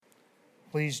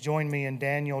Please join me in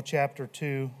Daniel chapter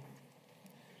 2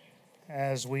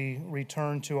 as we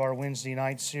return to our Wednesday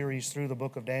night series through the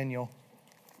book of Daniel.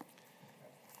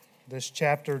 This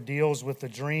chapter deals with the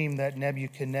dream that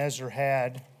Nebuchadnezzar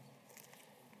had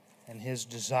and his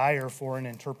desire for an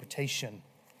interpretation.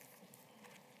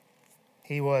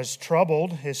 He was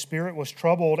troubled, his spirit was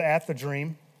troubled at the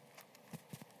dream.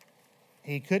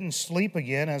 He couldn't sleep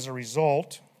again as a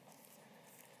result.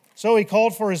 So he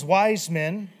called for his wise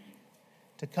men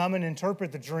to come and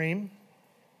interpret the dream.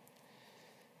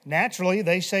 Naturally,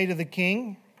 they say to the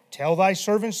king, "Tell thy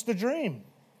servants the dream,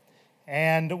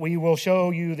 and we will show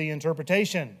you the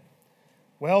interpretation."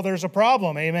 Well, there's a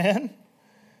problem, amen?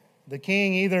 The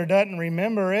king either doesn't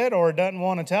remember it or doesn't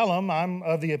want to tell him. I'm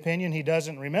of the opinion he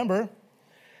doesn't remember.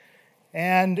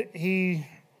 And he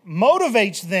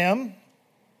motivates them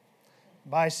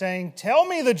by saying, "Tell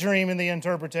me the dream and the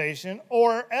interpretation,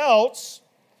 or else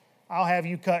I'll have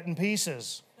you cut in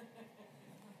pieces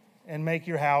and make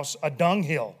your house a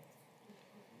dunghill."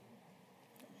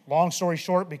 Long story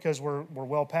short, because we're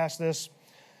well past this,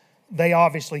 they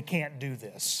obviously can't do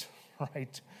this,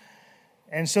 right?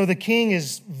 And so the king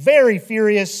is very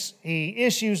furious. He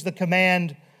issues the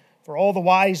command for all the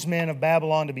wise men of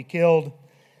Babylon to be killed.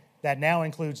 That now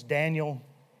includes Daniel,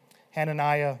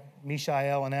 Hananiah,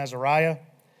 Mishael, and Azariah.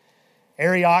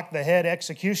 Arioch, the head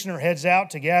executioner, heads out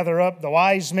to gather up the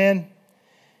wise men.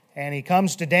 And he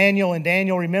comes to Daniel. And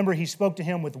Daniel, remember, he spoke to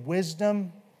him with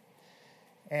wisdom.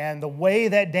 And the way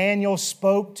that Daniel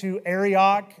spoke to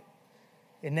Arioch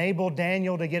enabled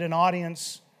Daniel to get an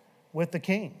audience with the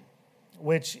king,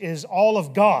 which is all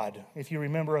of God, if you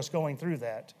remember us going through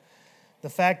that.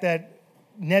 The fact that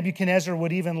Nebuchadnezzar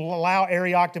would even allow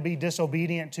Arioch to be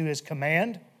disobedient to his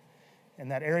command, and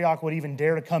that Arioch would even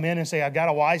dare to come in and say, "I've got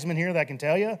a wise man here that can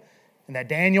tell you," and that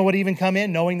Daniel would even come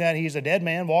in knowing that he's a dead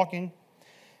man walking.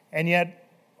 And yet,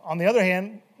 on the other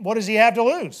hand, what does he have to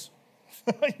lose?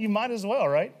 You might as well,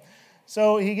 right?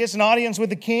 So he gets an audience with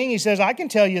the king. He says, "I can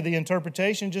tell you the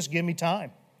interpretation, just give me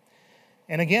time."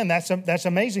 And again, that's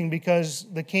amazing because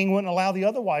the king wouldn't allow the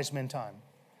other wise men time.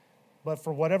 But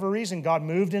for whatever reason, God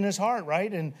moved in his heart,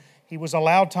 right? And he was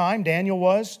allowed time, Daniel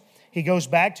was. He goes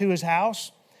back to his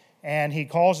house and he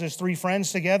calls his three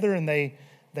friends together and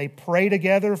they pray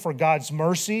together for God's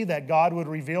mercy, that God would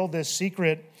reveal this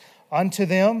secret unto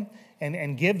them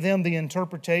and give them the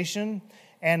interpretation.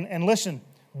 And listen,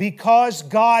 because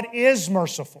God is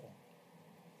merciful,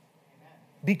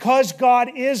 because God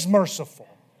is merciful,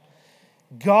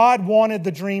 God wanted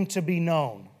the dream to be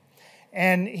known.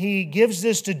 And he gives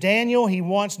this to Daniel. He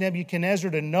wants Nebuchadnezzar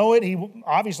to know it. He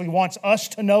obviously wants us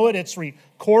to know it. It's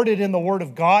recorded in the Word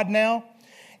of God now.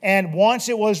 And once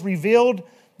it was revealed,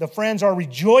 the friends are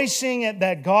rejoicing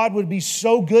that God would be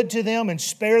so good to them and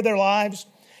spare their lives.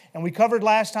 And we covered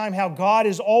last time how God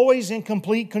is always in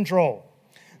complete control.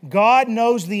 God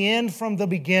knows the end from the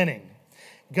beginning.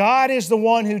 God is the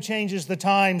one who changes the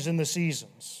times and the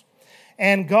seasons.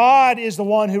 And God is the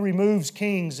one who removes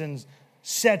kings and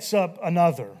sets up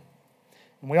another.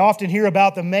 And we often hear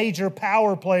about the major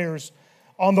power players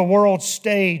on the world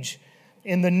stage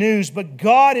in the news, but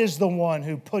God is the one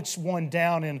who puts one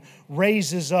down and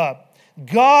raises up.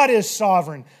 God is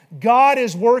sovereign. God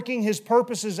is working His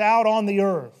purposes out on the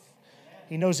earth.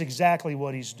 He knows exactly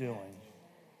what He's doing.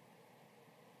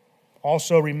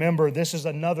 Also remember, this is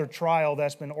another trial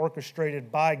that's been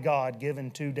orchestrated by God, given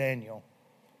to Daniel.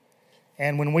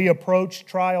 And when we approach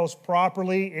trials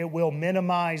properly, it will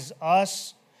minimize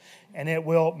us and it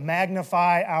will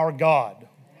magnify our God.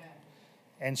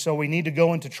 And so we need to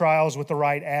go into trials with the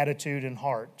right attitude and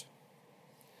heart.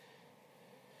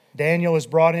 Daniel is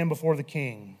brought in before the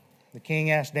king. The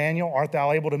king asked Daniel, "Art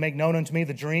thou able to make known unto me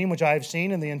the dream which I have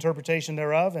seen and the interpretation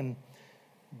thereof?" And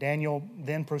Daniel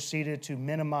then proceeded to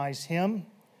minimize him,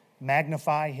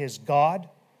 magnify his God.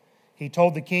 He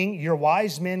told the king, "Your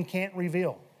wise men can't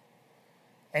reveal."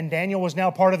 And Daniel was now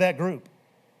part of that group.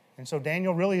 And so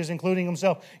Daniel really is including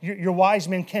himself. Your wise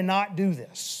men cannot do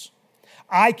this.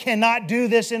 I cannot do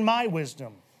this in my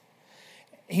wisdom.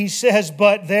 He says,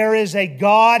 "But there is a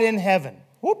God in heaven."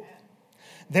 Whoop.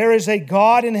 There is a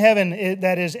God in heaven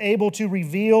that is able to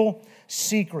reveal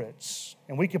secrets.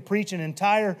 And we could preach an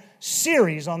entire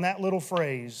series on that little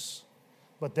phrase.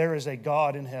 But there is a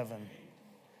God in heaven.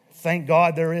 Thank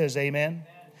God there is. Amen.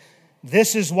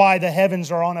 This is why the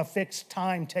heavens are on a fixed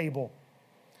timetable.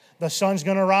 The sun's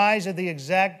going to rise at the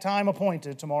exact time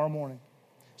appointed tomorrow morning.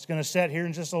 It's going to set here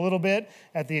in just a little bit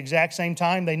at the exact same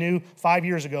time they knew 5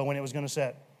 years ago when it was going to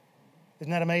set. Isn't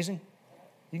that amazing?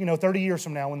 You can know 30 years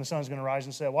from now when the sun's going to rise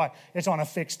and set. Why? It's on a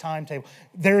fixed timetable.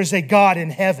 There is a God in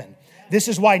heaven. This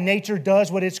is why nature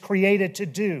does what it's created to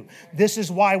do. This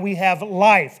is why we have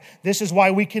life. This is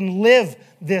why we can live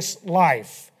this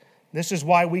life. This is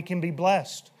why we can be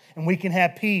blessed and we can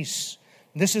have peace.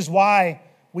 This is why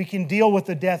we can deal with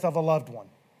the death of a loved one.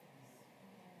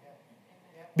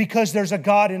 Because there's a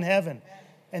God in heaven.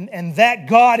 And that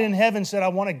God in heaven said, I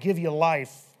want to give you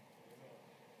life.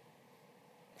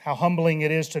 How humbling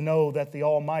it is to know that the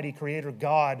Almighty Creator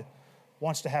God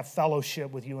wants to have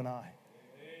fellowship with you and I.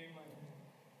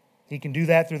 He can do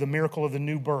that through the miracle of the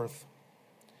new birth.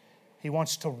 He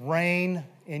wants to reign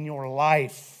in your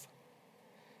life.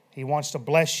 He wants to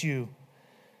bless you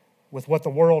with what the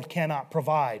world cannot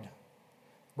provide: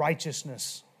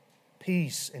 righteousness,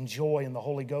 peace, and joy in the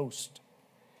Holy Ghost.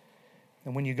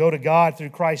 And when you go to God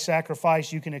through Christ's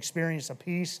sacrifice, you can experience a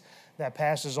peace that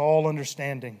passes all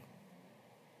understanding.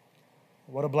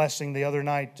 What a blessing the other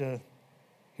night to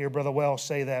hear Brother Wells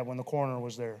say that when the coroner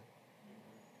was there.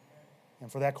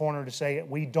 And for that coroner to say,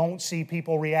 we don't see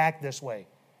people react this way.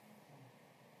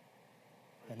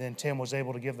 And then Tim was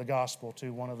able to give the gospel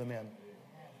to one of the men.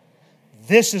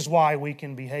 This is why we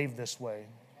can behave this way.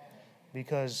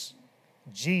 Because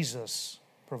Jesus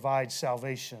provides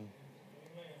salvation.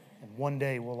 And one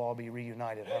day we'll all be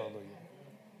reunited. Hallelujah.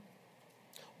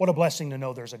 What a blessing to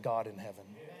know there's a God in heaven.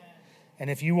 And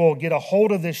if you will get a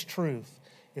hold of this truth,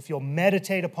 if you'll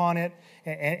meditate upon it,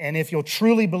 and if you'll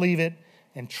truly believe it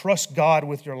and trust God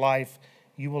with your life,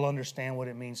 you will understand what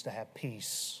it means to have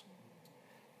peace.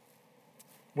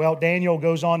 Well, Daniel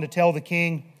goes on to tell the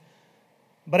king,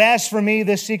 but as for me,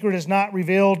 this secret is not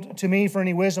revealed to me for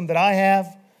any wisdom that I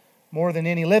have, more than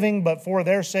any living, but for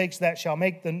their sakes that shall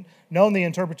make known the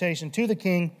interpretation to the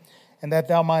king, and that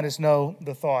thou mightest know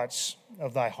the thoughts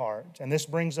of thy heart. And this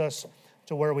brings us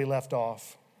to where we left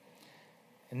off.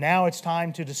 And now it's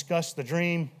time to discuss the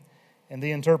dream and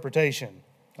the interpretation.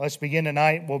 Let's begin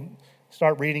tonight. We'll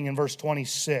start reading in verse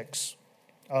 26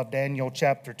 of Daniel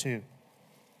chapter 2.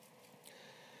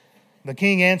 The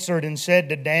king answered and said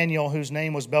to Daniel, whose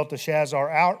name was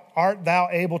Belteshazzar, art thou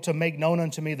able to make known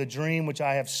unto me the dream which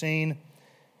I have seen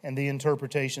and the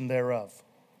interpretation thereof?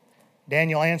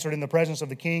 Daniel answered in the presence of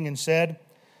the king and said,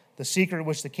 the secret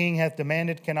which the king hath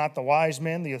demanded cannot the wise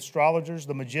men, the astrologers,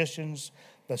 the magicians,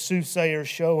 the soothsayers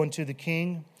show unto the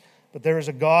king. But there is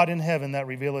a God in heaven that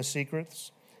revealeth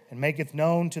secrets, and maketh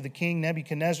known to the king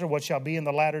Nebuchadnezzar what shall be in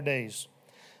the latter days.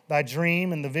 Thy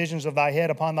dream and the visions of thy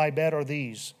head upon thy bed are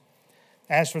these.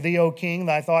 As for thee, O king,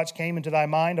 thy thoughts came into thy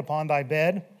mind upon thy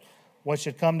bed, what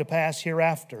should come to pass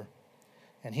hereafter.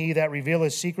 And he that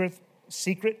revealeth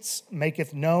secrets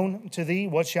maketh known to thee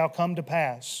what shall come to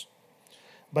pass.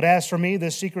 But as for me,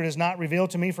 this secret is not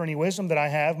revealed to me for any wisdom that I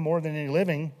have, more than any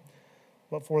living,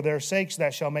 but for their sakes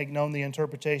that shall make known the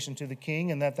interpretation to the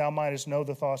king, and that thou mightest know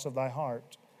the thoughts of thy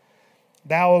heart.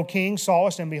 Thou, O king,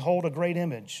 sawest, and behold, a great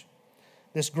image.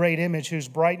 This great image, whose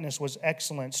brightness was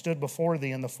excellent, stood before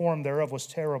thee, and the form thereof was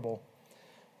terrible.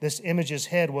 This image's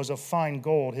head was of fine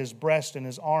gold, his breast and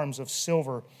his arms of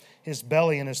silver, his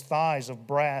belly and his thighs of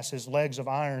brass, his legs of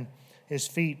iron, his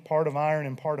feet part of iron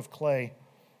and part of clay.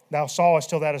 Thou sawest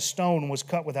till that a stone was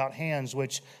cut without hands,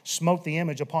 which smote the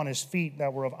image upon his feet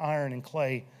that were of iron and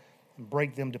clay, and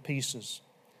brake them to pieces.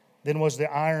 Then was the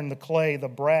iron, the clay, the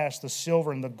brass, the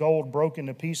silver, and the gold broken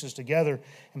to pieces together,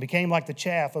 and became like the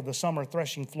chaff of the summer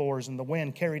threshing floors, and the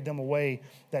wind carried them away,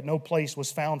 that no place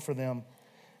was found for them.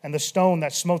 And the stone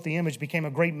that smote the image became a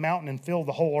great mountain and filled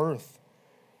the whole earth.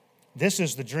 This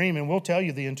is the dream, and we'll tell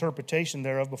you the interpretation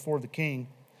thereof before the king.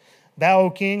 Thou, O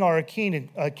king, art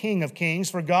a king of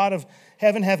kings, for God of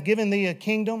heaven hath given thee a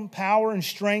kingdom, power, and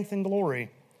strength, and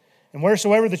glory. And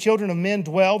wheresoever the children of men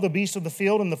dwell, the beasts of the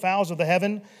field and the fowls of the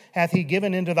heaven hath he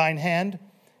given into thine hand,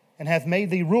 and hath made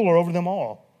thee ruler over them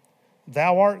all.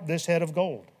 Thou art this head of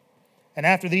gold. And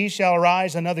after thee shall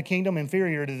arise another kingdom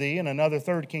inferior to thee, and another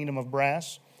third kingdom of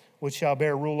brass, which shall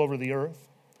bear rule over the earth,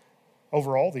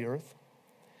 over all the earth.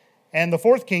 And the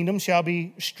fourth kingdom shall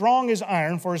be strong as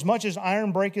iron, for as much as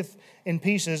iron breaketh in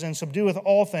pieces and subdueth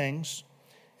all things,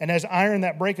 and as iron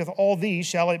that breaketh all these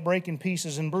shall it break in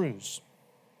pieces and bruise.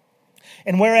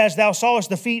 And whereas thou sawest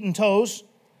the feet and toes,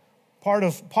 part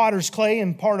of potter's clay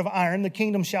and part of iron, the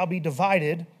kingdom shall be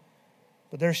divided,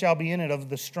 but there shall be in it of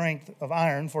the strength of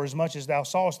iron, for as much as thou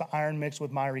sawest the iron mixed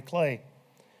with miry clay.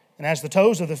 And as the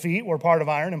toes of the feet were part of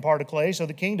iron and part of clay, so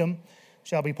the kingdom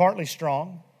shall be partly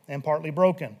strong and partly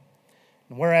broken.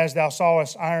 And whereas thou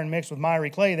sawest iron mixed with miry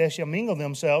clay, they shall mingle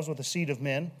themselves with the seed of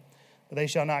men, but they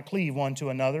shall not cleave one to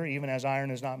another, even as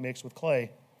iron is not mixed with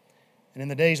clay. And in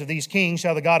the days of these kings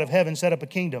shall the God of heaven set up a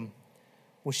kingdom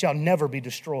which shall never be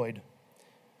destroyed.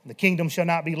 And the kingdom shall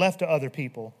not be left to other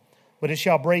people, but it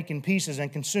shall break in pieces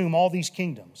and consume all these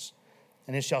kingdoms,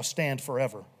 and it shall stand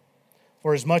forever.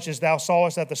 For as much as thou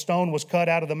sawest that the stone was cut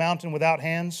out of the mountain without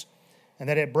hands, and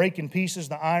that it brake in pieces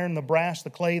the iron, the brass, the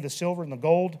clay, the silver, and the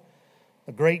gold,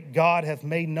 the great God hath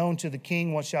made known to the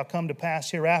king what shall come to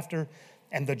pass hereafter,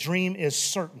 and the dream is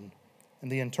certain,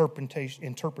 and the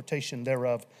interpretation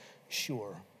thereof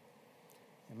sure.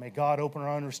 And may God open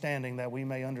our understanding that we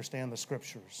may understand the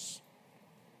Scriptures.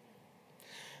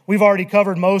 We've already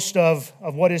covered most of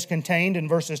what is contained in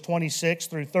verses 26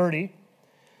 through 30.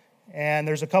 And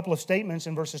there's a couple of statements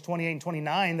in verses 28 and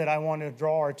 29 that I want to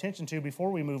draw our attention to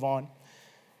before we move on,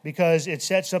 because it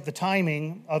sets up the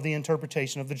timing of the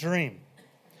interpretation of the dream.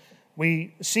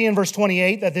 We see in verse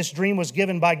 28 that this dream was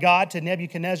given by God to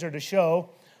Nebuchadnezzar to show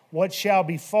what shall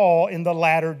befall in the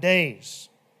latter days.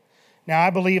 Now, I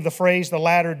believe the phrase the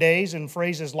latter days and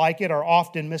phrases like it are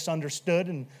often misunderstood,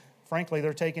 and frankly,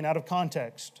 they're taken out of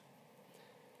context.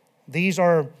 These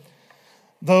are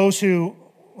those who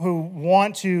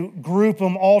want to group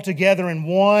them all together in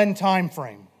one time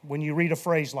frame when you read a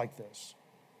phrase like this.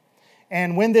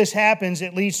 And when this happens,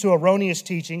 it leads to erroneous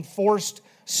teaching, forced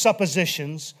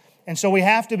suppositions. And so we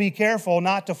have to be careful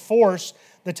not to force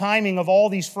the timing of all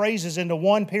these phrases into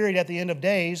one period at the end of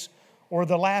days or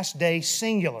the last day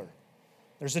singular.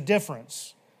 There's a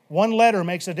difference. One letter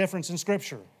makes a difference in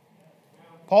Scripture.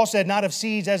 Paul said, not of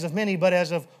seeds as of many, but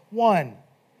as of one.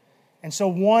 And so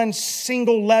one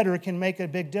single letter can make a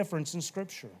big difference in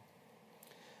Scripture.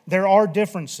 There are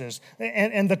differences.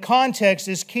 And the context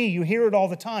is key. You hear it all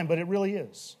the time, but it really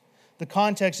is. The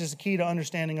context is the key to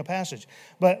understanding a passage.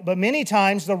 But many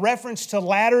times the reference to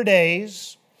latter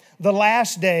days, the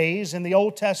last days in the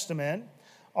Old Testament,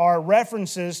 are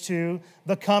references to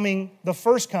the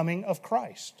first coming of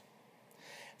Christ.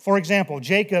 For example,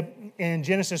 Jacob in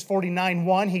Genesis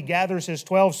 49:1, he gathers his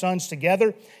 12 sons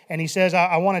together and he says,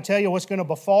 I want to tell you what's going to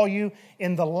befall you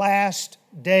in the last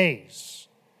days.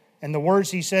 And the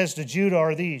words he says to Judah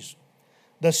are these: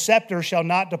 the scepter shall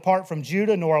not depart from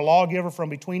Judah, nor a lawgiver from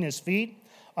between his feet,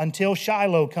 until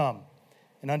Shiloh come,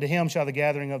 and unto him shall the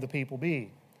gathering of the people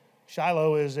be.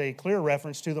 Shiloh is a clear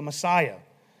reference to the Messiah.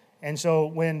 And so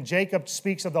when Jacob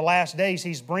speaks of the last days,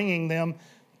 he's bringing them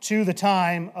to the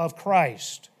time of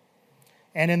Christ.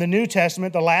 And in the New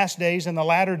Testament, the last days and the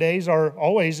latter days are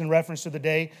always in reference to the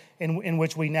day in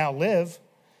which we now live.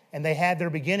 And they had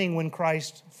their beginning when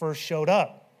Christ first showed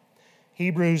up.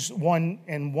 Hebrews 1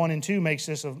 and 2 makes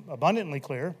this abundantly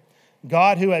clear.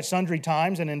 God, who at sundry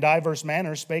times and in diverse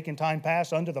manners spake in time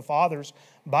past unto the fathers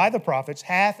by the prophets,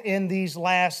 hath in these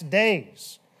last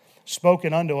days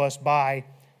spoken unto us by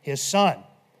his Son.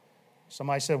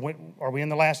 Somebody said, are we in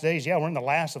the last days? Yeah, we're in the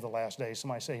last of the last days.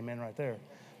 Somebody say amen right there.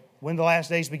 When the last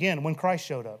days begin? When Christ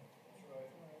showed up.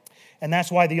 And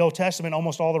that's why the Old Testament,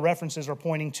 almost all the references are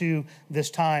pointing to this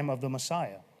time of the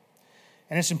Messiah.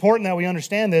 And it's important that we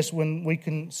understand this when we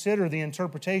consider the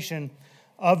interpretation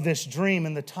of this dream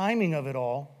and the timing of it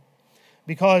all,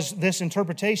 because this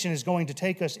interpretation is going to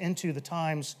take us into the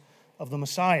times of the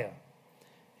Messiah.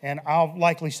 And I'll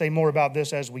likely say more about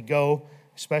this as we go,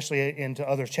 especially into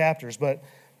other chapters. But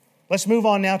let's move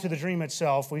on now to the dream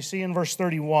itself. We see in verse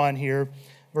 31 here,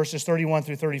 verses 31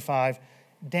 through 35,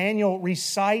 Daniel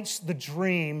recites the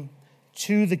dream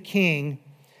to the king,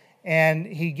 and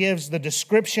he gives the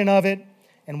description of it,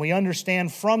 and we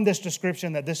understand from this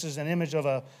description that this is an image of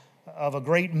a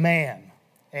great man.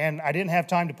 And I didn't have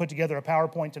time to put together a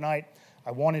PowerPoint tonight.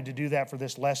 I wanted to do that for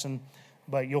this lesson,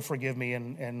 but you'll forgive me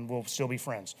and we'll still be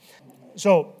friends.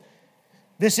 So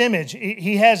this image,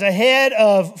 he has a head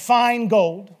of fine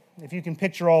gold, if you can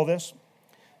picture all this,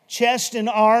 chest and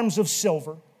arms of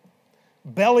silver,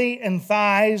 belly and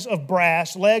thighs of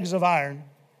brass, legs of iron,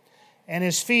 and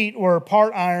his feet were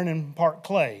part iron and part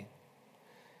clay.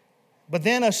 But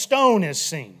then a stone is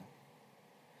seen.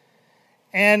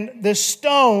 And the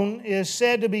stone is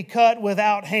said to be cut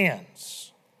without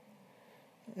hands.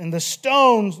 And the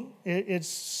stone, it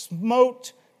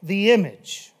smote the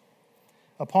image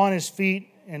upon his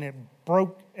feet, and it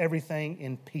broke everything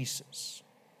in pieces.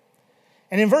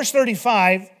 And in verse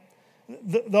 35,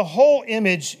 the whole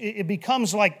image, it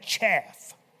becomes like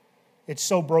chaff. It's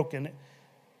so broken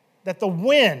that the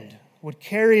wind would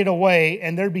carry it away,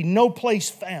 and there'd be no place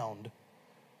found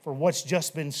for what's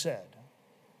just been said.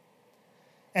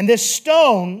 And this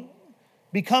stone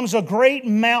becomes a great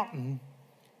mountain,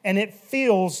 and it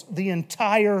fills the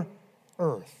entire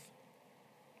earth.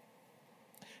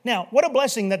 Now, what a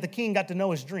blessing that the king got to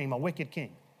know his dream, a wicked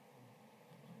king.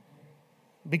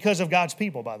 Because of God's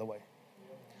people, by the way.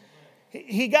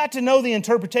 He got to know the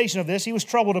interpretation of this. He was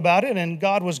troubled about it, and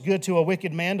God was good to a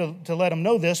wicked man to let him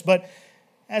know this. But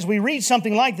as we read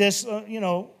something like this,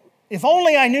 if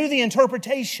only I knew the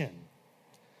interpretation.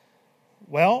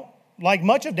 Well, like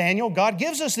much of Daniel, God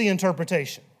gives us the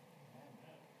interpretation.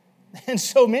 And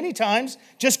so many times,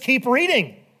 just keep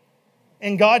reading.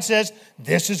 And God says,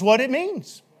 this is what it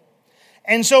means.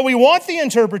 And so we want the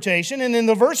interpretation, and in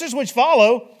the verses which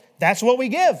follow, that's what we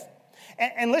give.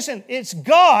 And listen, it's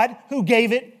God who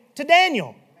gave it to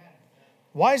Daniel.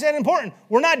 Why is that important?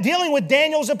 We're not dealing with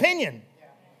Daniel's opinion.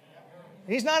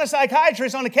 He's not a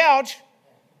psychiatrist on a couch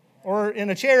or in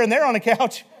a chair and they're on a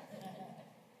couch.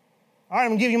 All right, I'm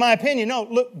going to give you my opinion. No,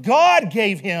 look, God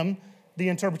gave him the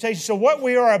interpretation. So what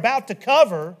we are about to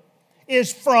cover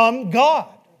is from God.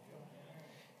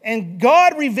 And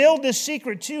God revealed this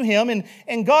secret to him,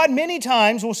 and God many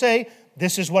times will say,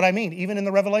 this is what I mean, even in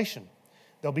the Revelation.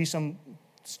 There'll be some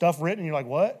stuff written, and you're like,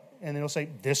 what? And then he'll say,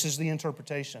 this is the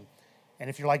interpretation. And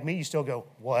if you're like me, you still go,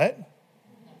 what?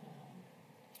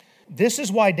 This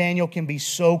is why Daniel can be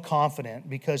so confident,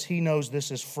 because he knows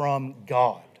this is from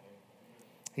God.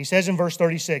 He says in verse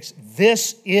 36,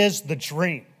 this is the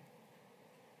dream.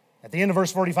 At the end of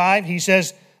verse 45, he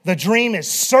says, the dream is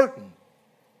certain.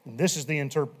 And this is the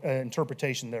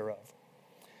interpretation thereof.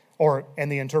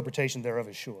 And the interpretation thereof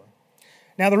is sure.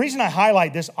 Now, the reason I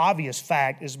highlight this obvious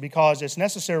fact is because it's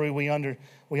necessary we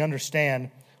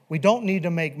understand we don't need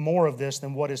to make more of this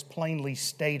than what is plainly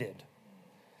stated.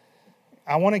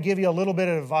 I want to give you a little bit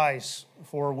of advice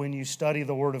for when you study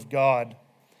the Word of God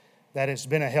that has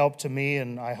been a help to me,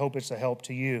 and I hope it's a help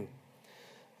to you.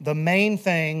 The main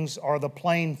things are the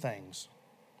plain things,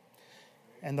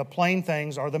 and the plain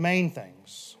things are the main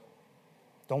things.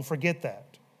 Don't forget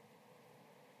that.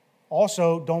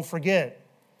 Also, don't forget,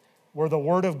 where the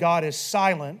Word of God is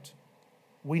silent,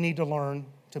 we need to learn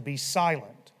to be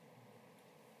silent.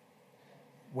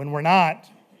 When we're not,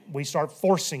 we start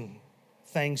forcing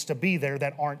things to be there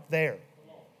that aren't there.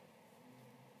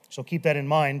 So keep that in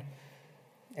mind,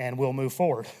 and we'll move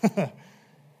forward.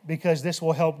 Because this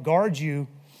will help guard you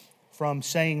from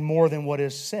saying more than what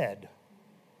is said.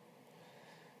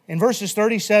 In verses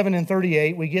 37 and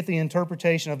 38, we get the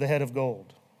interpretation of the head of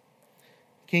gold.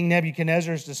 King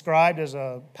Nebuchadnezzar is described as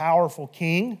a powerful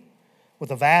king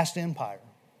with a vast empire.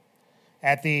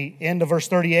 At the end of verse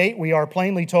 38, we are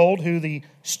plainly told who the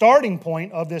starting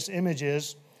point of this image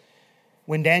is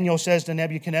when Daniel says to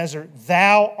Nebuchadnezzar,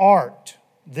 thou art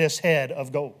this head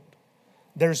of gold.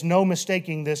 There's no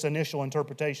mistaking this initial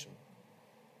interpretation.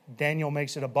 Daniel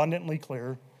makes it abundantly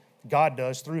clear, God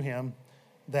does through him,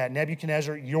 that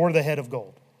Nebuchadnezzar, you're the head of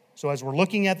gold. So as we're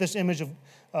looking at this image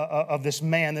of this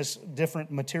man, this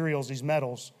different materials, these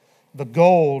metals, the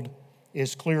gold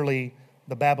is clearly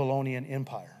the Babylonian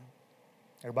Empire.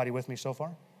 Everybody with me so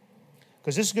far?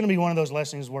 Because this is going to be one of those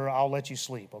lessons where I'll let you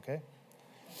sleep, okay?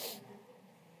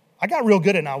 I got real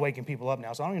good at not waking people up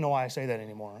now, so I don't even know why I say that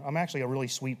anymore. I'm actually a really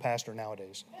sweet pastor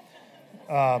nowadays.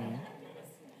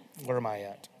 Where am I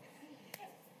at?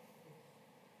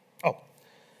 Oh.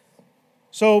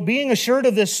 So being assured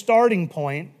of this starting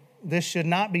point, this should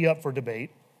not be up for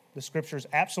debate. The Scripture is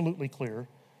absolutely clear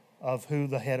of who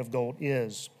the head of gold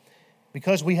is.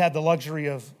 Because we have the luxury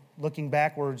of looking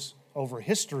backwards over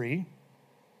history,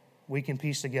 we can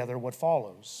piece together what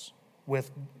follows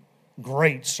with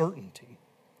great certainty.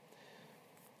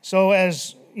 So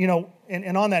as, you know,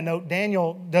 and on that note,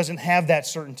 Daniel doesn't have that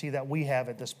certainty that we have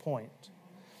at this point.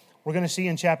 We're going to see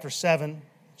in chapter 7,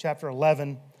 chapter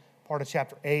 11, part of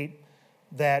chapter 8,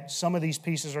 that some of these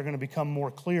pieces are going to become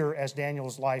more clear as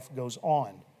Daniel's life goes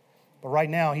on. But right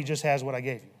now, he just has what I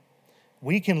gave you.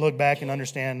 We can look back and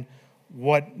understand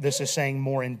what this is saying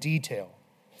more in detail.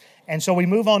 And so we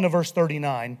move on to verse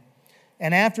 39.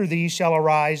 And after these shall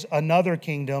arise another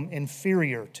kingdom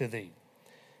inferior to thee.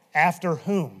 After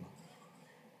whom?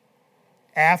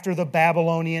 After the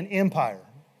Babylonian Empire,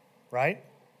 right?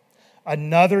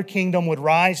 Another kingdom would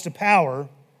rise to power,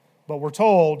 but we're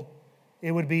told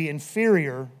it would be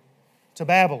inferior to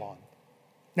Babylon.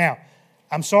 Now,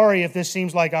 I'm sorry if this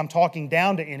seems like I'm talking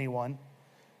down to anyone.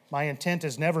 My intent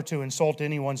is never to insult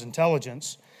anyone's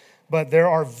intelligence, but there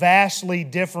are vastly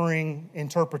differing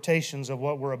interpretations of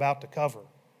what we're about to cover.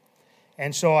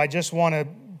 And so I just want to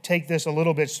take this a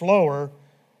little bit slower,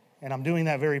 and I'm doing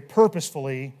that very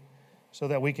purposefully so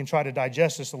that we can try to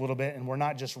digest this a little bit and we're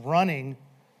not just running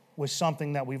with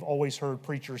something that we've always heard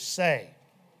preachers say.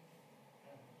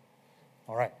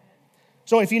 All right.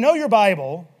 So if you know your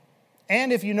Bible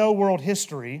and if you know world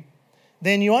history,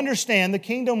 then you understand the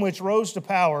kingdom which rose to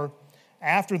power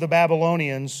after the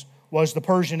Babylonians was the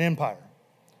Persian Empire,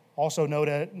 also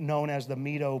known as the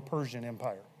Medo-Persian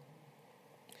Empire.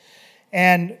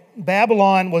 And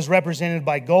Babylon was represented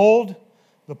by gold,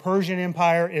 The Persian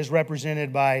Empire is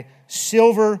represented by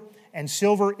silver, and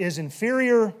silver is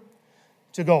inferior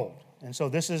to gold. And so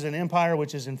this is an empire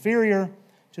which is inferior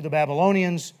to the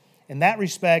Babylonians. In that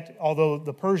respect, although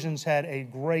the Persians had a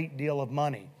great deal of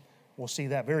money, we'll see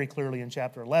that very clearly in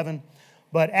chapter 11.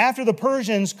 But after the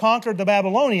Persians conquered the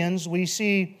Babylonians, we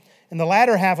see in the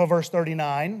latter half of verse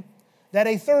 39 that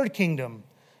a third kingdom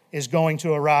is going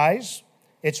to arise.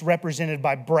 It's represented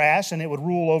by brass, and it would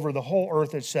rule over the whole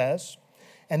earth, it says.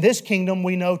 And this kingdom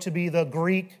we know to be the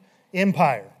Greek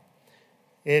Empire.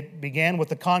 It began with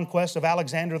the conquest of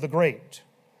Alexander the Great.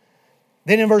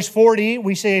 Then in verse 40,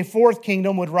 we say a fourth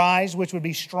kingdom would rise, which would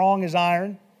be strong as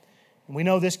iron. And we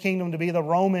know this kingdom to be the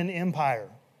Roman Empire.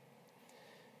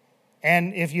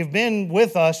 And if you've been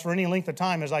with us for any length of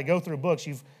time as I go through books,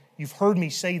 you've heard me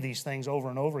say these things over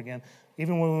and over again.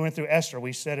 Even when we went through Esther,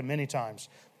 we said it many times.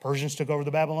 Persians took over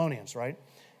the Babylonians, right?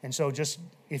 And so just,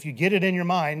 if you get it in your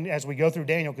mind as we go through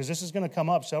Daniel, because this is going to come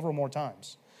up several more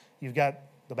times. You've got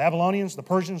the Babylonians, the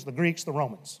Persians, the Greeks, the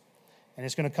Romans. And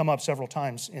it's going to come up several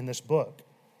times in this book.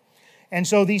 And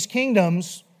so these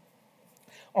kingdoms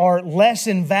are less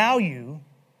in value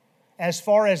as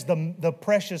far as the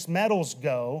precious metals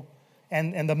go,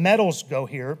 and the metals go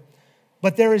here,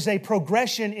 but there is a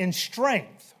progression in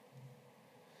strength.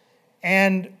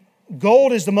 And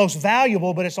gold is the most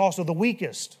valuable, but it's also the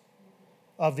weakest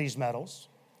of these metals.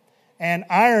 And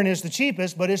iron is the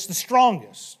cheapest, but it's the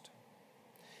strongest.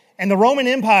 And the Roman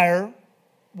Empire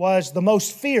was the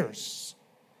most fierce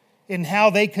in how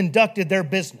they conducted their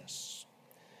business.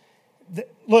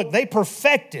 Look, they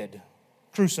perfected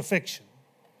crucifixion.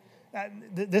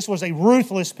 This was a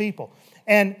ruthless people.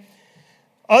 And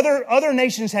other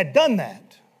nations had done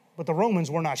that, but the Romans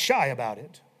were not shy about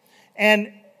it.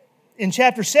 And in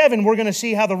chapter 7, we're going to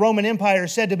see how the Roman Empire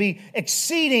is said to be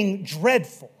exceeding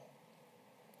dreadful.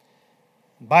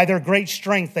 By their great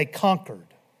strength, they conquered.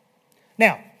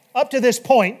 Now, up to this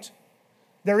point,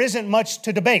 there isn't much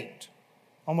to debate.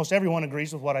 Almost everyone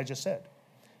agrees with what I just said.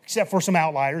 Except for some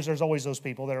outliers. There's always those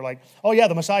people that are like, oh yeah,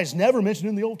 the Messiah is never mentioned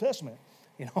in the Old Testament.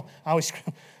 You know, I always,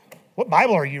 what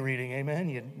Bible are you reading, amen,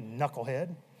 you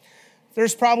knucklehead?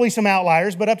 There's probably some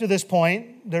outliers, but up to this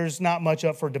point, there's not much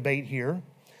up for debate here.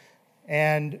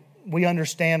 And we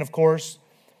understand, of course,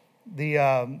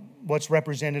 what's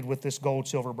represented with this gold,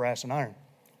 silver, brass, and iron.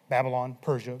 Babylon,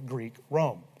 Persia, Greek,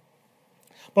 Rome.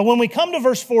 But when we come to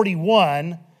verse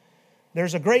 41,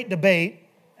 there's a great debate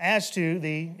as to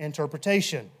the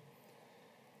interpretation.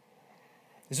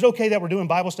 Is it okay that we're doing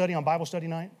Bible study on Bible study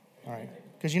night? All right.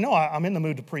 Because you know I'm in the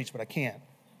mood to preach, but I can't.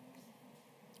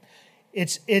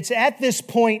 It's at this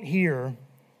point here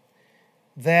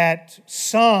that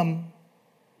some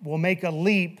will make a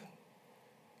leap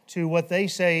to what they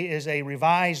say is a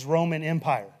revised Roman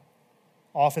Empire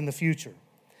off in the future.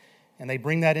 And they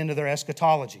bring that into their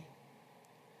eschatology.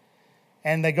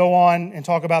 And they go on and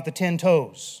talk about the 10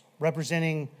 toes,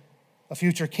 representing a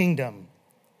future kingdom.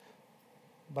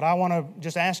 But I want to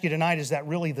just ask you tonight, is that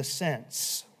really the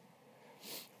sense?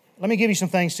 Let me give you some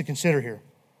things to consider here.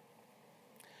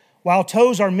 While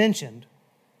toes are mentioned,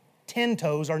 10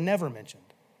 toes are never mentioned.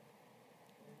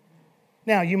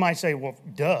 Now, you might say, well,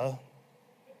 duh.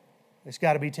 It's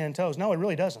got to be 10 toes. No, it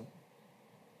really doesn't.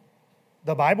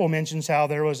 The Bible mentions how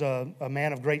there was a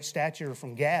man of great stature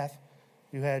from Gath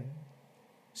who had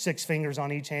 6 fingers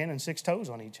on each hand and 6 toes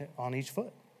on each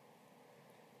foot.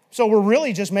 So we're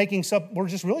really just making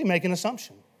an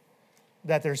assumption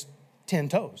that there's 10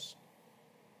 toes.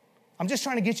 I'm just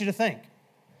trying to get you to think.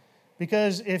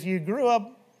 Because if you grew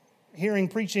up hearing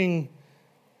preaching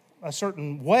a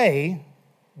certain way,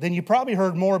 then you probably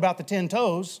heard more about the 10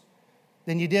 toes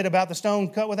than you did about the stone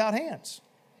cut without hands.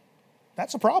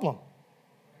 That's a problem.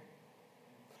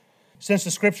 Since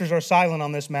the scriptures are silent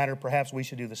on this matter, perhaps we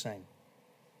should do the same.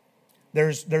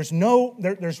 There's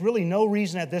really no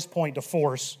reason at this point to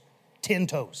force 10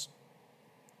 toes.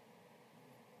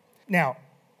 Now,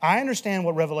 I understand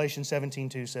what Revelation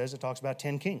 17:2 says. It talks about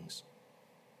 10 kings.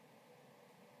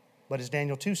 But is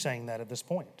Daniel 2 saying that at this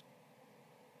point?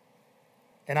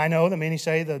 And I know that many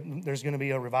say that there's going to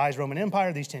be a revised Roman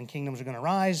Empire. These 10 kingdoms are going to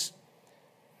rise.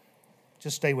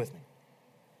 Just stay with me.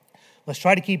 Let's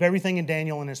try to keep everything in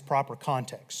Daniel in its proper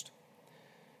context.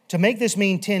 To make this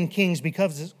mean 10 kings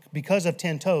because of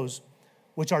 10 toes,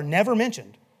 which are never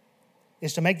mentioned,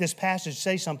 is to make this passage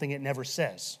say something it never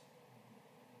says.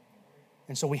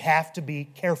 And so we have to be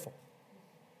careful.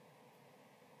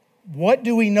 What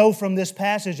do we know from this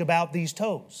passage about these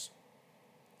toes?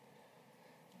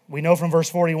 We know from verse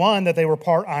 41 that they were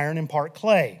part iron and part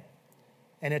clay.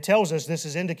 And it tells us this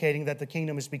is indicating that the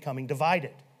kingdom is becoming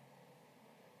divided.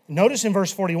 Notice in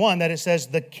verse 41 that it says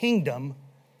the kingdom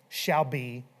shall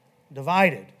be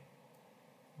divided.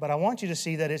 But I want you to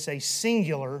see that it's a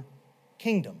singular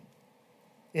kingdom.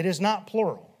 It is not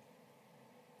plural.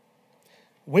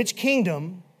 Which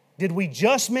kingdom did we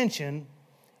just mention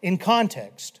in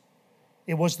context?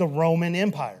 It was the Roman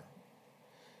Empire.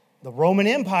 The Roman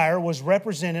Empire was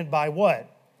represented by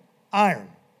what? Iron.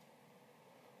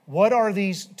 What are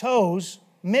these toes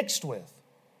mixed with?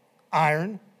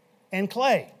 Iron and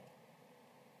clay.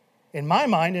 In my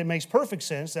mind, it makes perfect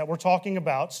sense that we're talking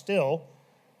about still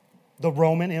the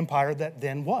Roman Empire that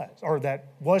then was, or that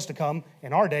was to come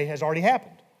in our day has already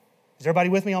happened. Is everybody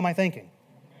with me on my thinking?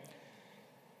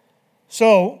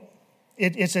 So,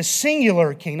 it's a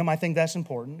singular kingdom. I think that's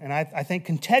important. And I think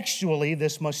contextually,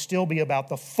 this must still be about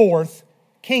the fourth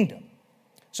kingdom.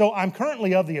 So I'm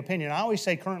currently of the opinion, I always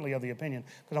say currently of the opinion,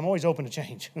 because I'm always open to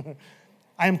change.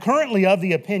 I am currently of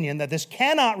the opinion that this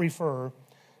cannot refer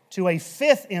to a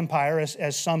fifth empire,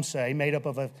 as some say, made up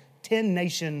of a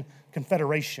 10-nation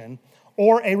confederation,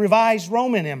 or a revised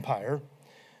Roman Empire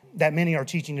that many are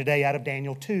teaching today out of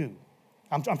Daniel 2.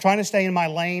 I'm trying to stay in my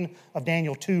lane of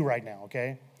Daniel 2 right now,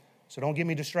 okay? So don't get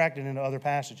me distracted into other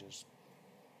passages.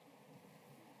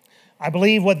 I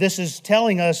believe what this is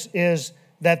telling us is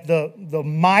that the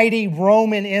mighty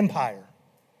Roman Empire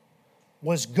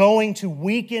was going to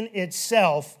weaken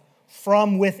itself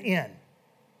from within.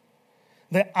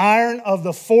 The iron of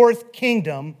the fourth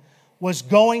kingdom was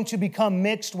going to become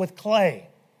mixed with clay.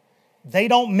 They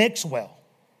don't mix well.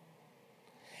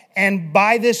 And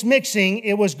by this mixing,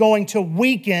 it was going to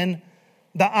weaken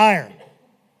the iron.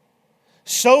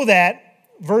 So that,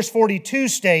 verse 42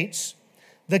 states,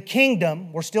 the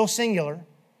kingdom, we're still singular,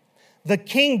 the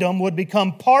kingdom would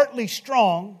become partly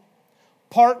strong,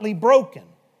 partly broken.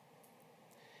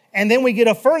 And then we get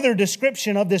a further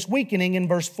description of this weakening in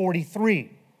verse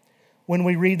 43. When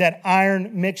we read that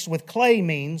iron mixed with clay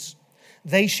means,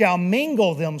 they shall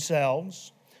mingle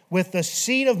themselves with the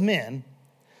seed of men,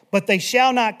 but they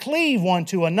shall not cleave one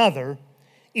to another,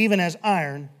 even as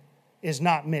iron is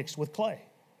not mixed with clay.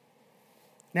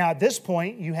 Now, at this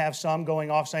point, you have some going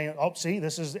off saying, oh, see,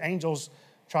 this is angels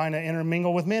trying to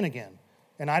intermingle with men again.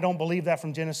 And I don't believe that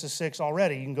from Genesis 6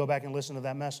 already. You can go back and listen to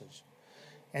that message.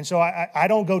 And so I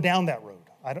don't go down that road.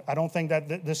 I don't think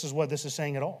that this is what this is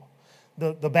saying at all.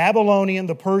 The Babylonian,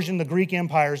 the Persian, the Greek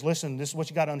empires, listen, this is what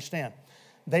you got to understand.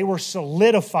 They were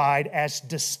solidified as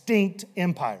distinct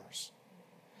empires.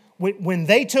 When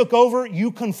they took over,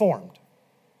 you conformed.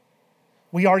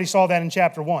 We already saw that in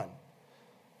chapter 1.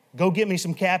 Go get me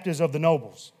some captives of the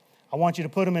nobles. I want you to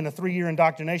put them in a 3-year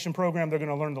indoctrination program. They're going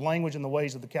to learn the language and the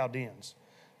ways of the Chaldeans.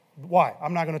 Why?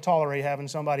 I'm not going to tolerate having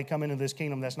somebody come into this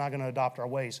kingdom that's not going to adopt our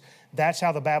ways. That's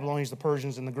how the Babylonians, the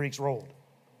Persians, and the Greeks rolled.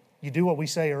 You do what we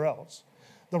say or else.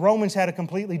 The Romans had a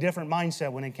completely different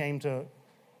mindset when it came to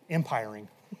empiring.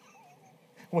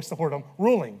 What's the word?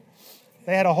 Ruling.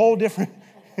 They had a whole different...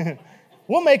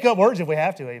 We'll make up words if we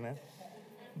have to, amen.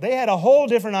 They had a whole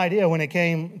different idea when it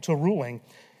came to ruling.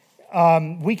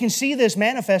 We can see this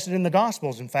manifested in the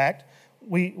Gospels. In fact,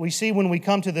 we see when we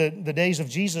come to the days of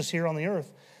Jesus here on the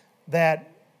earth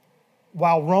that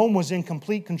while Rome was in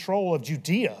complete control of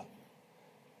Judea,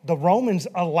 the Romans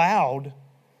allowed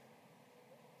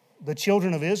the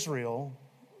children of Israel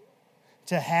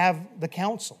to have the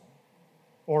council,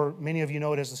 or many of you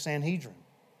know it as the Sanhedrin.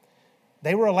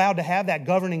 They were allowed to have that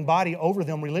governing body over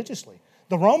them religiously.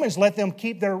 The Romans let them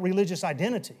keep their religious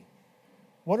identity.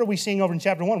 What are we seeing over in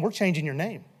chapter 1? We're changing your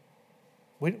name.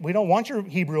 We don't want your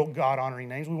Hebrew God-honoring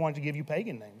names. We want to give you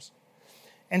pagan names.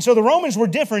 And so the Romans were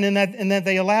different in that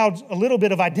they allowed a little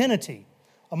bit of identity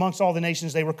amongst all the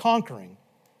nations they were conquering.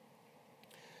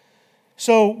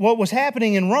 So what was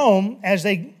happening in Rome, as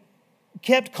they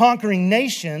kept conquering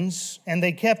nations and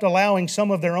they kept allowing some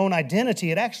of their own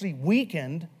identity, it actually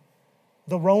weakened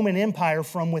the Roman Empire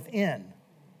from within.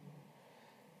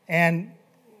 And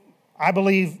I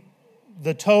believe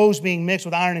the toes being mixed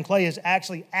with iron and clay is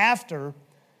actually after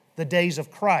the days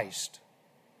of Christ,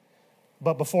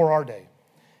 but before our day.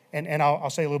 And I'll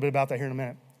say a little bit about that here in a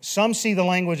minute. Some see the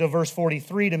language of verse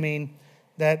 43 to mean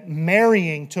that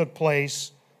marrying took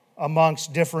place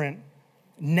amongst different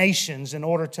nations in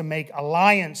order to make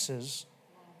alliances,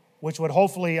 which would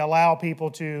hopefully allow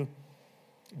people to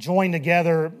join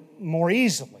together more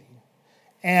easily.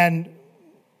 And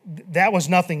that was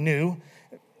nothing new.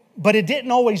 But it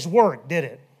didn't always work, did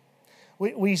it?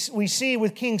 We see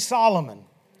with King Solomon,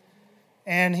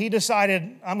 and he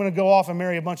decided, I'm going to go off and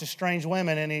marry a bunch of strange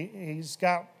women, and he's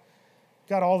got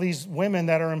all these women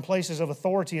that are in places of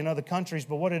authority in other countries,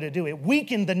 but what did it do? It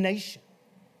weakened the nation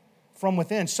from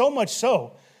within, so much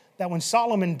so that when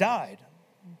Solomon died,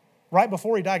 Right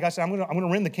before he died, God said, I'm going to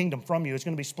rend the kingdom from you. It's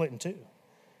going to be split in two.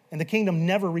 And the kingdom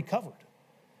never recovered.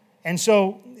 And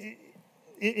so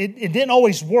it didn't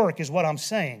always work, is what I'm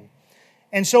saying.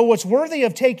 And so what's worthy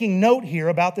of taking note here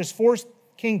about this fourth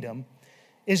kingdom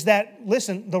is that,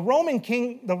 listen, the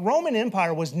Roman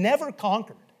Empire was never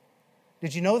conquered.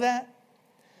 Did you know that?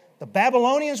 The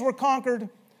Babylonians were conquered,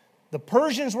 the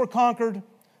Persians were conquered,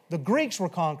 the Greeks were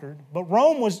conquered, but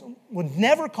Rome was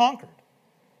never conquered.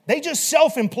 They just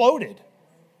self-imploded.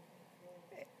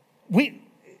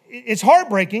 It's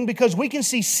heartbreaking because we can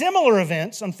see similar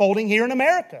events unfolding here in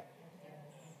America.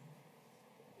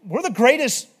 We're the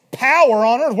greatest power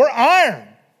on earth. We're iron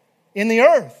in the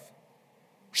earth.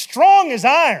 Strong as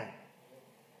iron.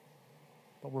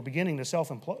 But we're beginning to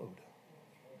self-implode.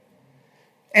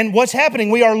 And what's happening?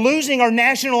 We are losing our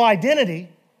national identity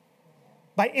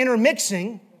by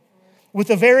intermixing with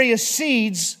the various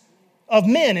seeds of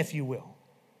men, if you will.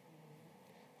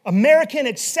 American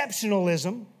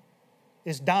exceptionalism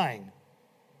is dying.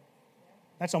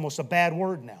 That's almost a bad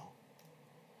word now.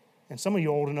 And some of you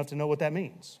are old enough to know what that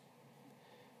means.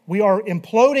 We are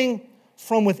imploding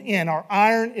from within. Our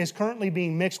iron is currently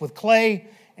being mixed with clay,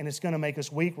 and it's going to make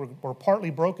us weak. We're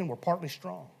partly broken, we're partly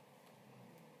strong.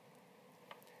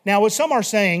 Now, what some are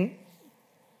saying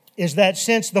is that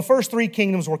since the first three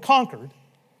kingdoms were conquered,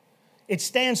 it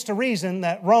stands to reason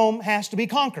that Rome has to be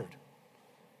conquered.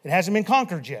 It hasn't been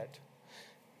conquered yet.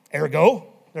 Ergo,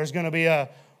 there's going to be a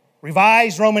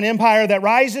revised Roman Empire that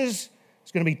rises.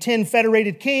 It's going to be 10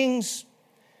 federated kings,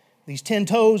 these 10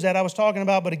 toes that I was talking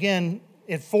about. But again,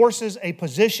 it forces a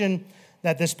position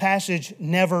that this passage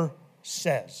never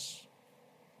says.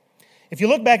 If you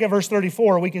look back at verse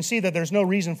 34, we can see that there's no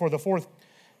reason for the fourth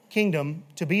kingdom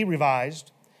to be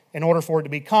revised in order for it to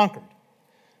be conquered.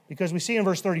 Because we see in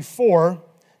verse 34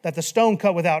 that the stone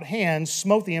cut without hands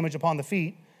smote the image upon the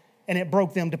feet, and it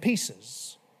broke them to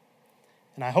pieces.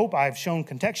 And I hope I've shown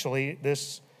contextually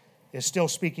this is still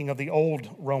speaking of the old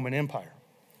Roman Empire.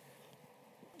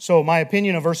 So my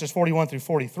opinion of verses 41 through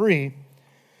 43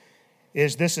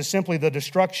 is this is simply the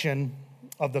destruction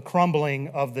of the crumbling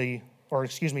of the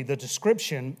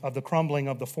description of the crumbling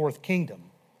of the fourth kingdom,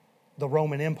 the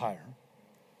Roman Empire.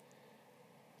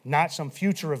 Not some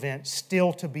future event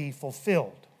still to be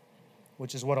fulfilled,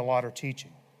 which is what a lot are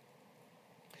teaching.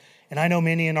 And I know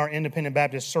many in our independent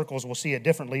Baptist circles will see it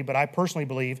differently, but I personally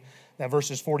believe that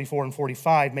verses 44 and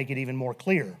 45 make it even more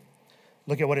clear.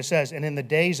 Look at what it says. And in the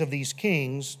days of these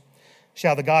kings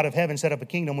shall the God of heaven set up a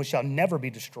kingdom which shall never be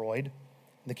destroyed.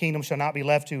 The kingdom shall not be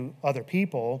left to other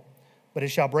people, but it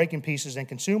shall break in pieces and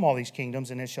consume all these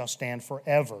kingdoms, and it shall stand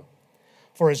forever.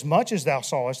 For as much as thou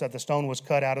sawest that the stone was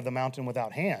cut out of the mountain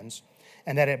without hands,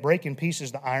 and that it brake in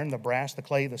pieces the iron, the brass, the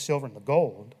clay, the silver, and the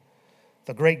gold,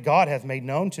 the great God hath made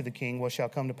known to the king what shall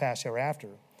come to pass hereafter.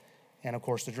 And of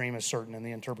course the dream is certain and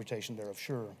the interpretation thereof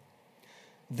sure.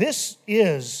 This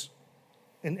is,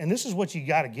 and this is what you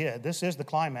got to get, this is the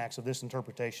climax of this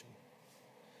interpretation.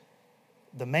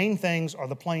 The main things are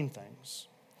the plain things.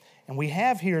 And we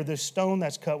have here this stone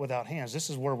that's cut without hands.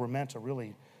 This is where we're meant to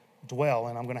really dwell,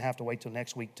 and I'm going to have to wait till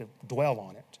next week to dwell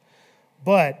on it.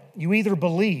 But you either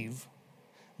believe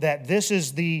that this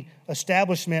is the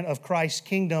establishment of Christ's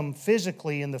kingdom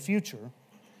physically in the future,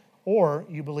 or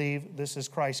you believe this is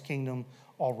Christ's kingdom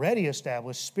already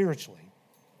established spiritually.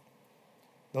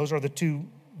 Those are the two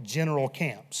general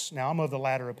camps. Now, I'm of the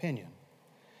latter opinion.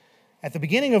 At the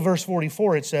beginning of verse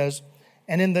 44, it says,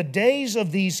 and in the days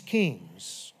of these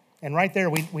kings, and right there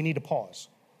we need to pause.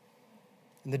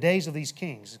 In the days of these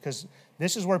kings, because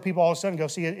this is where people all of a sudden go,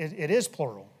 see, it is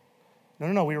plural.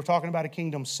 No, we were talking about a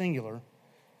kingdom singular.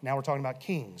 Now we're talking about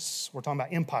kings. We're talking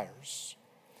about empires.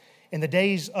 In the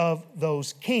days of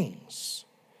those kings,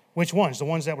 which ones? The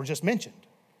ones that were just mentioned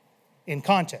in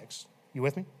context. You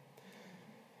with me?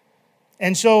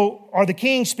 And so are the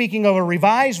kings speaking of a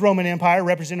revised Roman Empire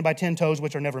represented by 10 toes,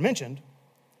 which are never mentioned?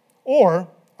 Or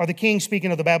are the kings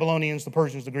speaking of the Babylonians, the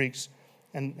Persians, the Greeks,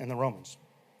 and the Romans?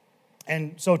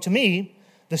 And so to me,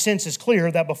 the sense is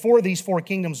clear that before these four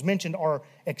kingdoms mentioned are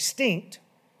extinct,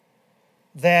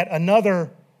 that another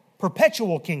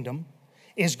perpetual kingdom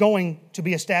is going to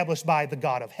be established by the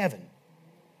God of heaven.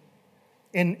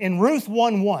 In Ruth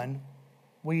 1:1,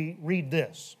 we read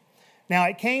this. Now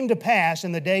it came to pass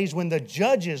in the days when the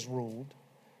judges ruled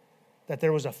that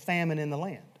there was a famine in the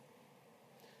land.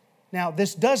 Now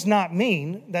this does not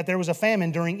mean that there was a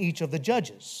famine during each of the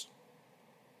judges,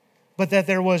 but that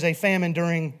there was a famine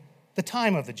during the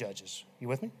time of the judges. You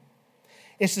with me?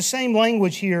 It's the same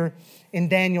language here in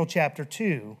Daniel chapter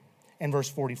 2 and verse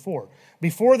 44.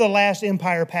 Before the last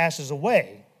empire passes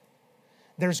away,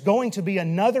 there's going to be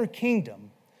another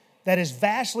kingdom that is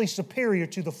vastly superior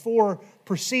to the 4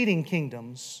 preceding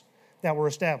kingdoms that were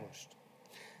established.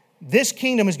 This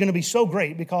kingdom is going to be so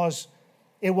great because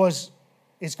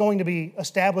it's going to be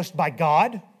established by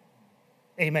God.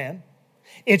 Amen.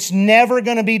 It's never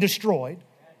going to be destroyed.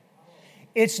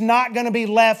 It's not going to be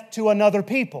left to another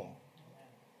people.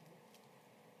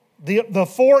 The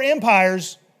 4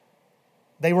 empires,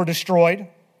 they were destroyed.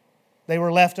 They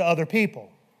were left to other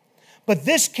people. But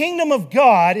this kingdom of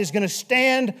God is going to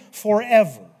stand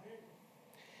forever.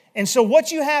 And so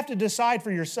what you have to decide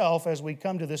for yourself as we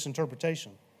come to this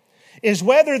interpretation is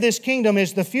whether this kingdom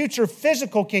is the future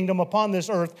physical kingdom upon this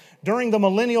earth during the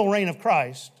millennial reign of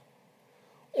Christ,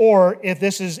 or if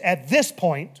this is at this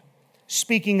point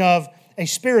speaking of a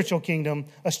spiritual kingdom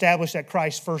established at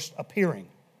Christ's first appearing.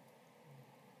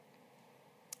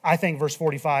 I think verse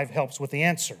 45 helps with the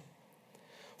answer.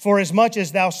 For as much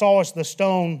as thou sawest the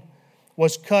stone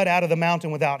was cut out of the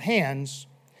mountain without hands,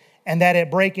 and that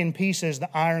it brake in pieces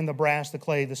the iron, the brass, the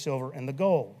clay, the silver, and the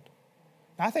gold.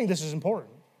 Now, I think this is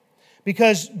important.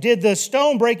 Because did the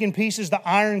stone break in pieces the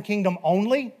iron kingdom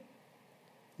only?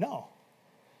 No.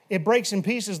 It breaks in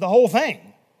pieces the whole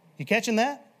thing. You catching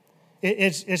that?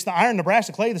 It's the iron, the brass,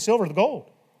 the clay, the silver, the gold.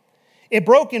 It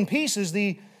broke in pieces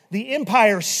the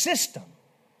empire system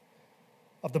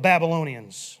of the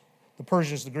Babylonians, the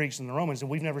Persians, the Greeks, and the Romans, and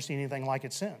we've never seen anything like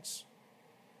it since.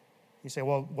 You say,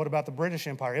 well, what about the British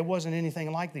Empire? It wasn't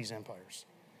anything like these empires.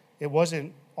 It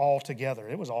wasn't all together.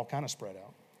 It was all kind of spread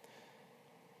out.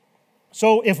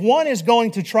 So if one is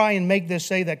going to try and make this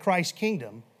say that Christ's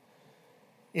kingdom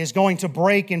is going to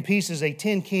break in pieces a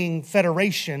 10-king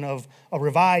federation of a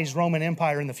revised Roman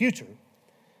Empire in the future,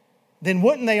 then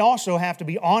wouldn't they also have to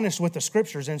be honest with the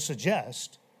Scriptures and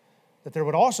suggest that there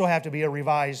would also have to be a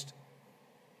revised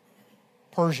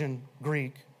Persian,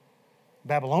 Greek,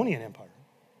 Babylonian Empire?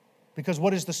 Because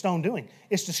what is the stone doing?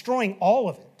 It's destroying all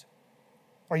of it.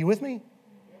 Are you with me?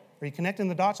 Are you connecting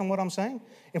the dots on what I'm saying?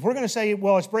 If we're going to say,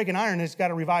 well, it's breaking iron, it's got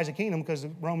to revise a kingdom because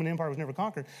the Roman Empire was never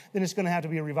conquered, then it's going to have to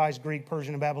be a revised Greek,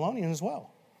 Persian, and Babylonian as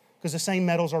well. Because the same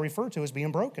metals are referred to as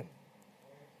being broken.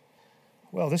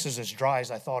 Well, this is as dry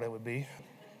as I thought it would be.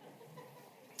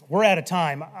 We're out of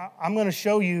time. I'm going to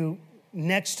show you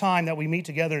next time that we meet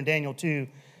together in Daniel 2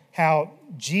 how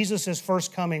Jesus'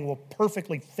 first coming will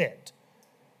perfectly fit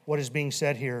what is being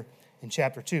said here in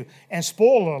chapter 2. And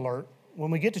spoiler alert, when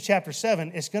we get to chapter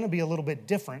 7, it's going to be a little bit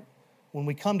different when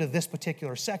we come to this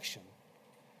particular section.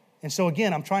 And so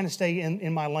again, I'm trying to stay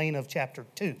in my lane of chapter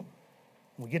 2. When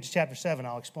we get to chapter 7,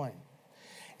 I'll explain.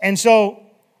 And so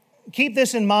keep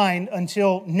this in mind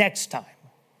until next time.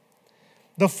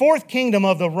 The 4th kingdom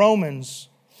of the Romans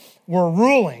were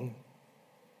ruling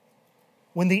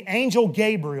when the angel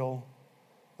Gabriel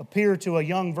appeared to a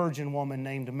young virgin woman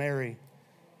named Mary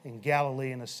in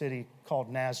Galilee in a city called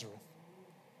Nazareth.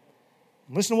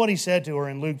 Listen to what he said to her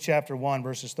in Luke chapter 1,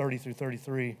 verses 30 through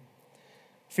 33.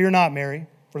 Fear not, Mary,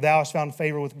 for thou hast found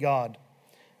favor with God.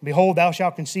 Behold, thou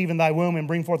shalt conceive in thy womb and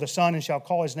bring forth a son, and shalt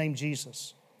call his name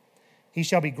Jesus. He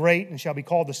shall be great and shall be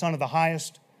called the Son of the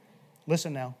Highest.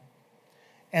 Listen now.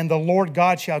 And the Lord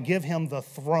God shall give him the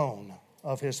throne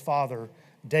of his father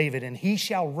David, and he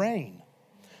shall reign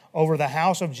over the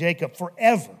house of Jacob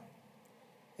forever,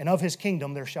 and of his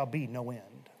kingdom there shall be no end.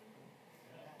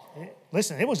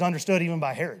 Listen, it was understood even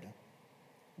by Herod.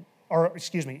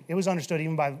 It was understood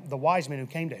even by the wise men who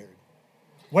came to Herod.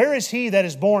 Where is he that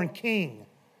is born king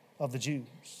of the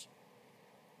Jews?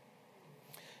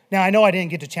 Now, I know I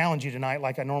didn't get to challenge you tonight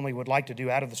like I normally would like to do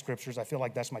out of the Scriptures. I feel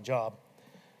like that's my job.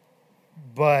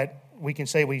 But we can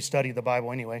say we studied the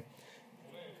Bible anyway.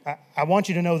 I want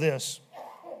you to know this.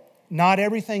 Not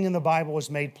everything in the Bible is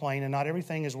made plain, and not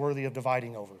everything is worthy of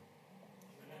dividing over.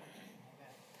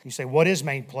 You say, what is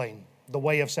made plain? The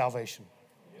way of salvation.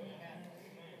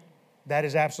 That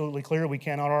is absolutely clear. We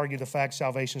cannot argue the fact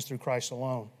salvation is through Christ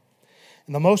alone.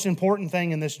 And the most important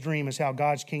thing in this dream is how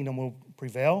God's kingdom will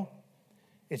prevail.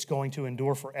 It's going to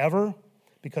endure forever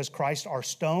because Christ, our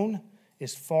stone,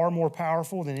 is far more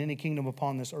powerful than any kingdom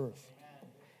upon this earth.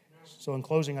 So in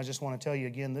closing, I just want to tell you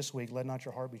again this week, let not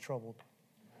your heart be troubled.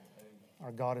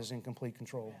 Our God is in complete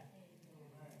control.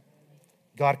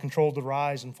 God controlled the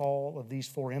rise and fall of these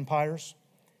 4 empires.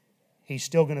 He's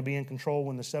still going to be in control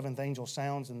when the 7th angel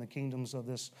sounds and the kingdoms of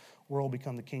this world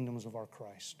become the kingdoms of our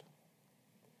Christ.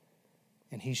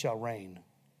 And he shall reign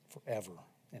forever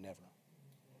and ever.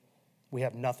 We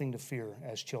have nothing to fear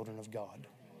as children of God.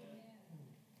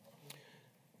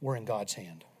 We're in God's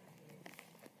hand.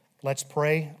 Let's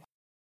pray.